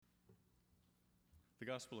The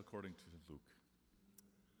Gospel according to Luke.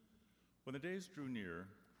 When the days drew near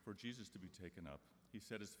for Jesus to be taken up, he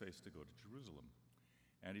set his face to go to Jerusalem,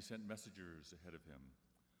 and he sent messengers ahead of him.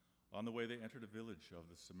 On the way they entered a village of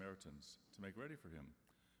the Samaritans to make ready for him,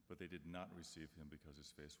 but they did not receive him because his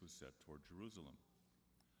face was set toward Jerusalem.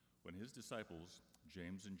 When his disciples,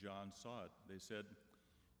 James and John, saw it, they said,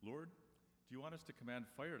 "Lord, do you want us to command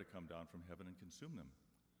fire to come down from heaven and consume them?"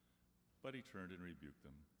 But he turned and rebuked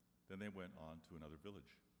them. Then they went on to another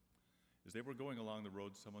village. As they were going along the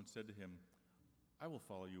road, someone said to him, "I will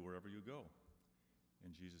follow you wherever you go."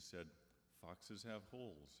 And Jesus said, "Foxes have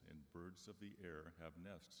holes, and birds of the air have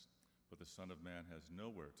nests, but the Son of Man has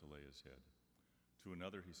nowhere to lay his head." To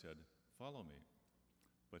another he said, "Follow me."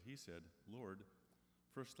 But he said, "Lord,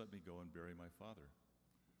 first let me go and bury my father."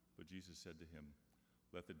 But Jesus said to him,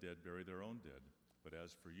 "Let the dead bury their own dead, but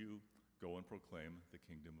as for you, go and proclaim the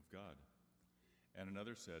kingdom of God." And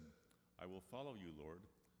another said, "I will follow you, Lord,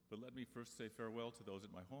 but let me first say farewell to those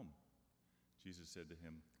at my home." Jesus said to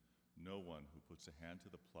him, "No one who puts a hand to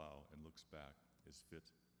the plow and looks back is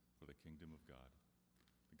fit for the kingdom of God."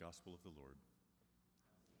 The Gospel of the Lord.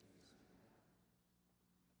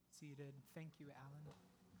 Seated. Thank you, Alan.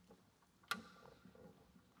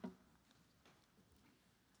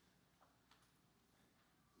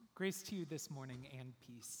 Grace to you this morning and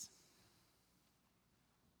peace.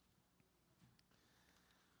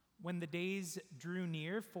 When the days drew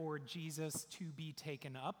near for Jesus to be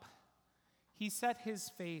taken up, he set his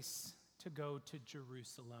face to go to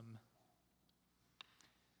Jerusalem.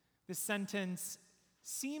 This sentence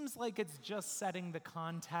seems like it's just setting the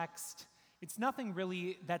context. It's nothing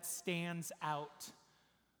really that stands out.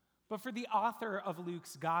 But for the author of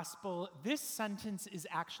Luke's gospel, this sentence is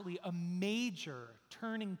actually a major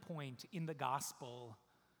turning point in the gospel,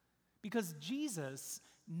 because Jesus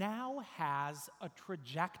now has a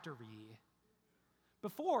trajectory.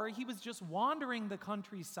 Before, he was just wandering the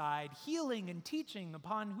countryside, healing and teaching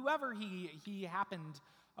upon whoever he happened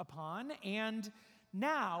upon, and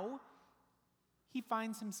now he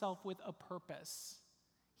finds himself with a purpose.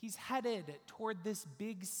 He's headed toward this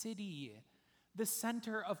big city, the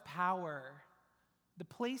center of power, the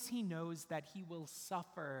place he knows that he will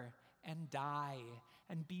suffer and die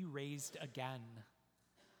and be raised again.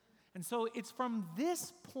 And so it's from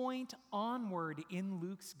this point onward in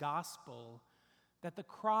Luke's gospel that the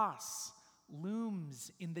cross looms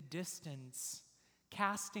in the distance,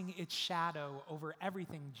 casting its shadow over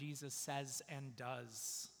everything Jesus says and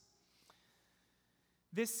does.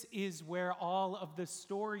 This is where all of the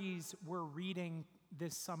stories we're reading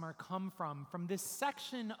this summer come from this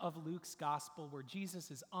section of Luke's gospel where Jesus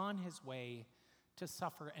is on his way to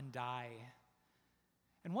suffer and die.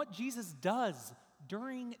 And what Jesus does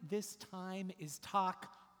during this time is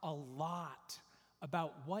talk a lot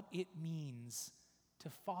about what it means to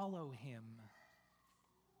follow him.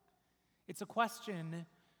 It's a question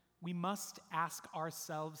we must ask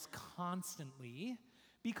ourselves constantly,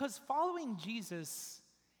 because following Jesus,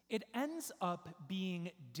 it ends up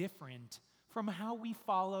being different from how we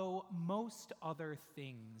follow most other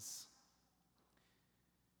things.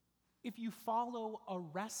 If you follow a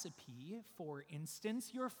recipe, for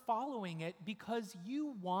instance, you're following it because you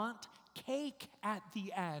want cake at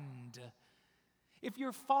the end. If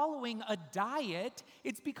you're following a diet,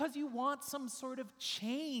 it's because you want some sort of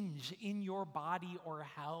change in your body or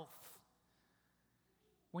health.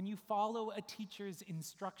 When you follow a teacher's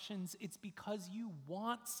instructions, it's because you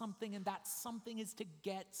want something, and that something is to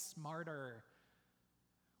get smarter.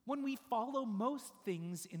 When we follow most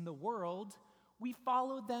things in the world, we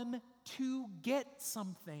follow them to get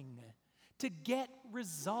something, to get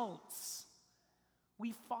results.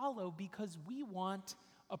 We follow because we want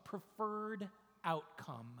a preferred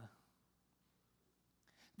outcome.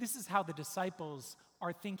 This is how the disciples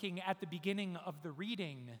are thinking at the beginning of the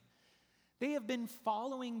reading. They have been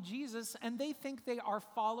following Jesus, and they think they are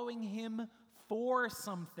following him for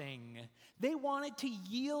something. They want it to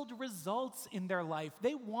yield results in their life.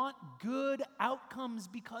 They want good outcomes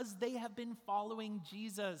because they have been following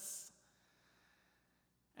Jesus.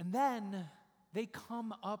 And then they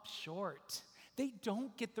come up short. They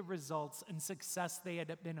don't get the results and success they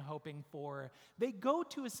had been hoping for. They go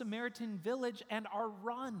to a Samaritan village and are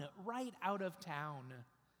run right out of town.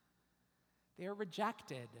 They are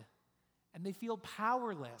rejected, and they feel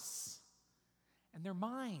powerless. And their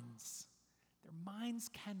minds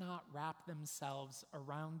cannot wrap themselves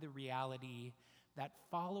around the reality that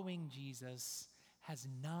following Jesus has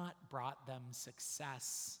not brought them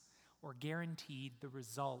success or guaranteed the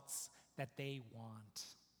results that they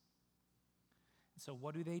want. So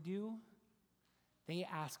what do? They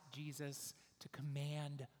ask Jesus to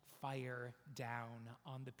command fire down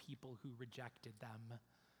on the people who rejected them.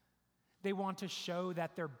 They want to show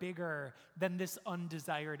that they're bigger than this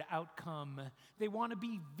undesired outcome. They want to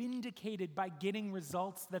be vindicated by getting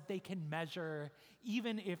results that they can measure,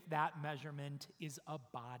 even if that measurement is a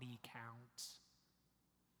body count.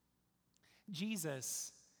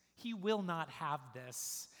 Jesus, he will not have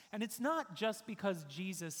this. And it's not just because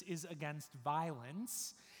Jesus is against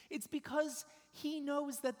violence. It's because he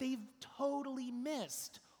knows that they've totally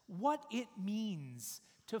missed what it means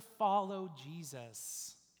to follow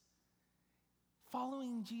Jesus.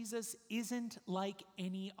 Following Jesus isn't like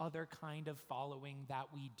any other kind of following that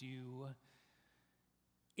we do.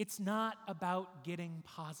 It's not about getting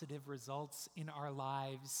positive results in our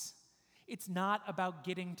lives. It's not about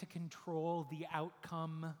getting to control the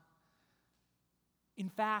outcome. In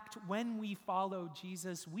fact, when we follow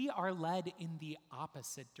Jesus, we are led in the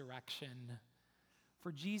opposite direction.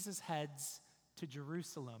 For Jesus heads to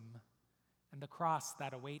Jerusalem and the cross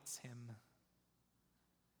that awaits him.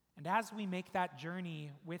 And as we make that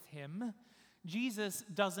journey with him, Jesus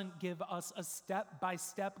doesn't give us a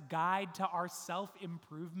step-by-step guide to our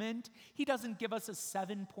self-improvement. He doesn't give us a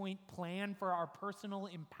 7-point plan for our personal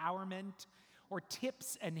empowerment or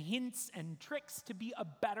tips and hints and tricks to be a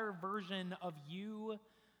better version of you.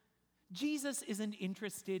 Jesus isn't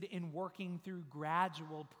interested in working through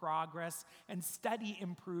gradual progress and steady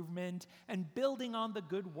improvement and building on the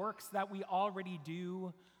good works that we already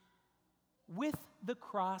do. With the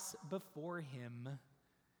cross before him,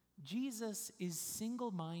 Jesus is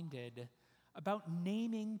single-minded about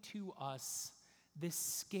naming to us this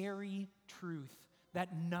scary truth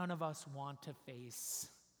that none of us want to face.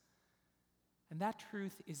 And that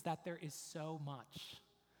truth is that there is so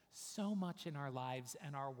much in our lives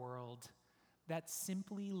and our world that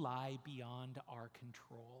simply lie beyond our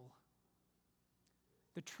control.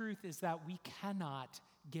 The truth is that we cannot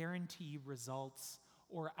guarantee results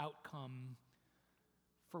or outcome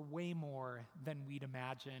for way more than we'd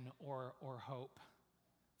imagine or hope,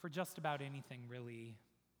 for just about anything, really.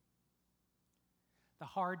 The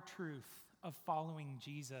hard truth of following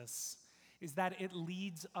Jesus is that it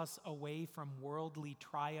leads us away from worldly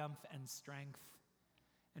triumph and strength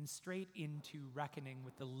and straight into reckoning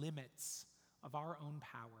with the limits of our own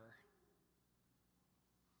power.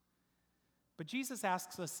 But Jesus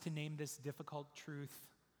asks us to name this difficult truth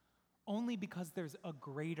only because there's a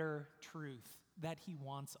greater truth that he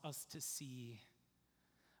wants us to see.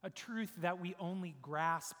 A truth that we only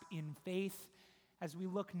grasp in faith as we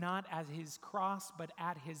look not at his cross, but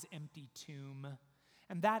at his empty tomb.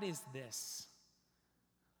 And that is this: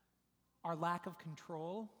 our lack of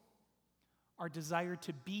control, our desire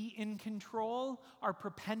to be in control, our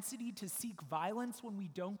propensity to seek violence when we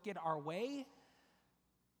don't get our way,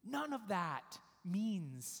 none of that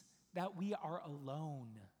means that we are alone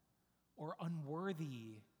or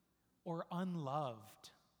unworthy or unloved.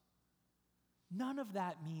 None of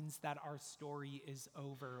that means that our story is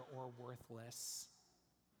over or worthless.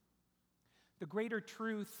 The greater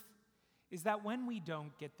truth is that when we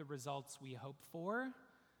don't get the results we hope for,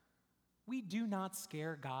 we do not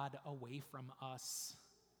scare God away from us.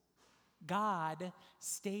 God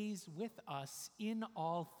stays with us in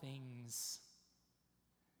all things.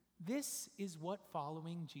 This is what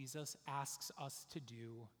following Jesus asks us to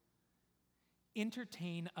do.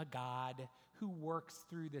 Entertain a God who works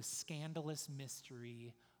through the scandalous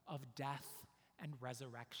mystery of death and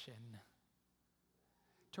resurrection.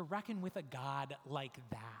 To reckon with a God like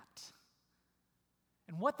that.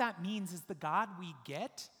 And what that means is the God we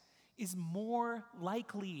get is more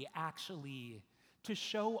likely, actually, to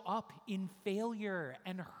show up in failure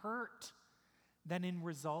and hurt than in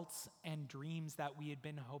results and dreams that we had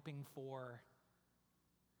been hoping for.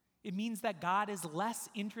 It means that God is less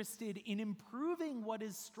interested in improving what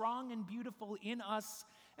is strong and beautiful in us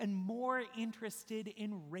and more interested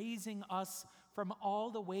in raising us from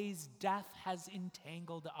all the ways death has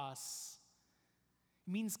entangled us.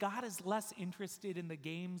 It means God is less interested in the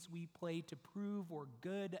games we play to prove we're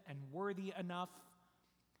good and worthy enough,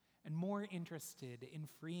 and more interested in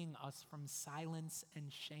freeing us from silence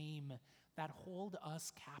and shame that hold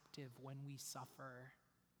us captive when we suffer.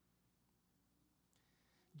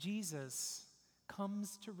 Jesus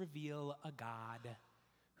comes to reveal a God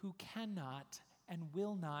who cannot and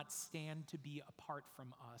will not stand to be apart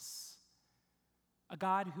from us. A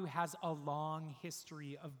God who has a long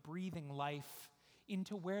history of breathing life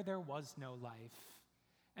into where there was no life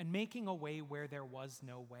and making a way where there was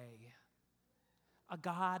no way. A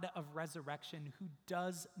God of resurrection who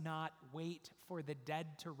does not wait for the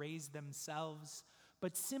dead to raise themselves,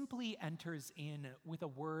 but simply enters in with a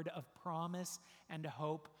word of promise and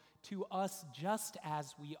hope to us just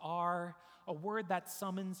as we are, a word that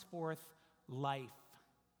summons forth life.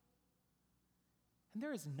 And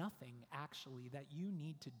there is nothing, actually, that you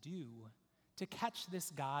need to do to catch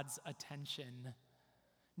this God's attention.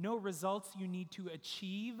 No results you need to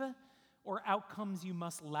achieve or outcomes you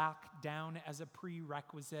must lock down as a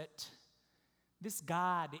prerequisite. This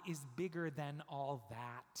God is bigger than all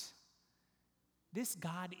that. This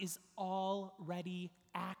God is already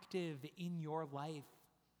active in your life,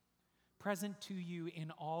 present to you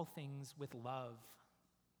in all things with love.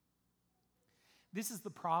 This is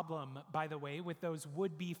the problem, by the way, with those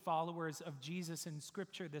would-be followers of Jesus in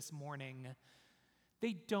Scripture this morning.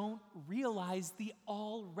 They don't realize the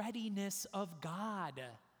alreadiness of God.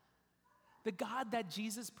 The God that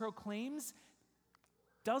Jesus proclaims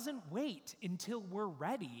doesn't wait until we're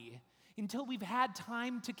ready, until we've had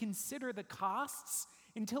time to consider the costs,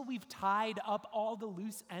 until we've tied up all the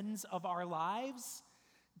loose ends of our lives.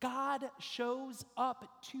 God shows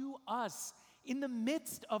up to us in the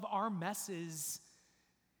midst of our messes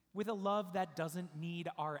with a love that doesn't need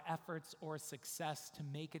our efforts or success to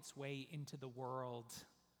make its way into the world.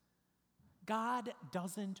 God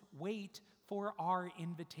doesn't wait for our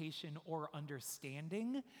invitation or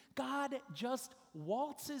understanding. God just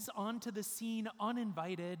waltzes onto the scene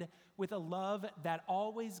uninvited with a love that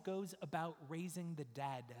always goes about raising the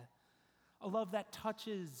dead, a love that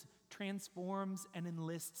touches, transforms, and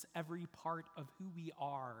enlists every part of who we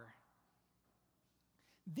are.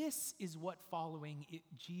 This is what following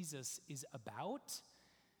Jesus is about.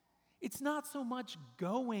 It's not so much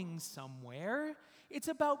going somewhere. It's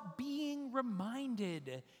about being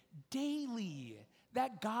reminded daily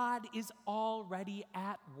that God is already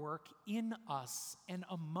at work in us and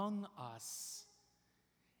among us.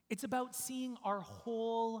 It's about seeing our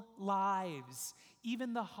whole lives,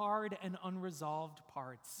 even the hard and unresolved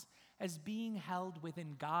parts, as being held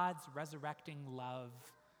within God's resurrecting love,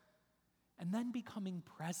 and then becoming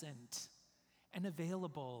present and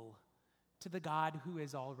available to the God who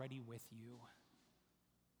is already with you.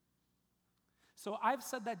 So I've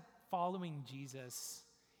said that following Jesus,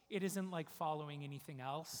 it isn't like following anything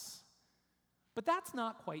else, but that's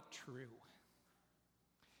not quite true.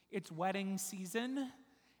 It's wedding season,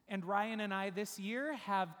 and Ryan and I this year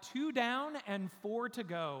have 2 down and 4 to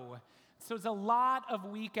go. So it's a lot of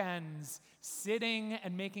weekends sitting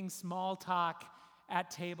and making small talk at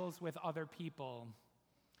tables with other people.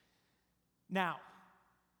 Now,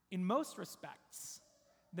 in most respects,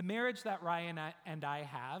 the marriage that Ryan and I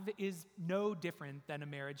have is no different than a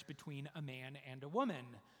marriage between a man and a woman.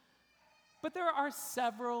 But there are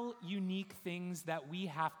several unique things that we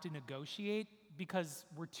have to negotiate because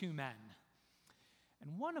we're 2 men.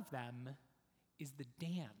 And one of them is the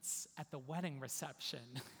dance at the wedding reception.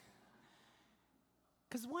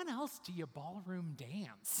 Because when else do you ballroom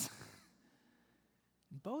dance?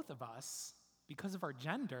 Both of us, because of our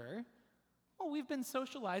gender, well, we've been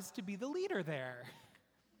socialized to be the leader there.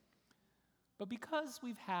 But because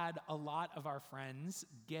we've had a lot of our friends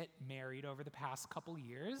get married over the past couple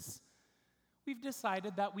years, we've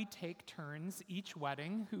decided that we take turns each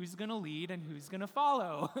wedding, who's going to lead and who's going to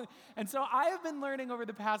follow. And so I have been learning over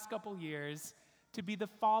the past couple years to be the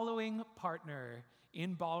following partner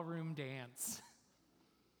in ballroom dance.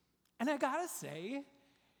 And I gotta say,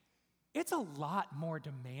 it's a lot more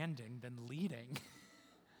demanding than leading.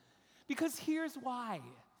 Because here's why.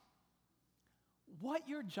 What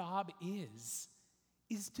your job is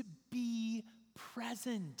to be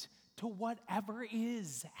present to whatever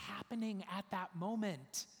is happening at that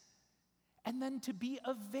moment, and then to be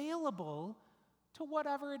available to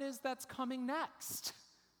whatever it is that's coming next.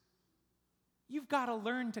 You've got to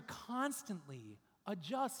learn to constantly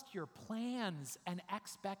adjust your plans and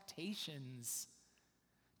expectations,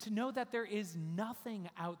 to know that there is nothing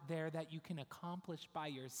out there that you can accomplish by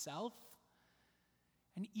yourself,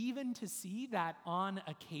 and even to see that on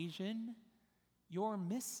occasion, your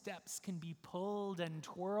missteps can be pulled and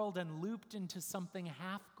twirled and looped into something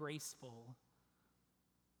half graceful.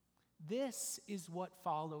 This is what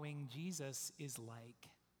following Jesus is like.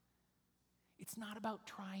 It's not about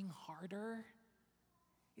trying harder.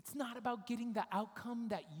 It's not about getting the outcome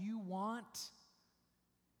that you want.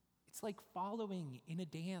 It's like following in a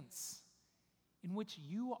dance in which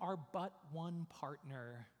you are but one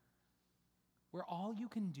partner, where all you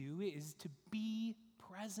can do is to be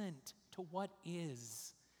present to what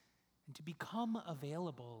is and to become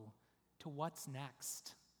available to what's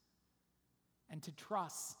next, and to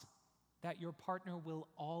trust that your partner will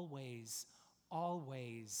always,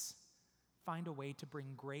 always find a way to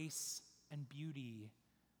bring grace and beauty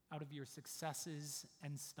out of your successes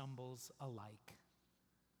and stumbles alike.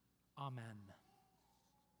 Amen.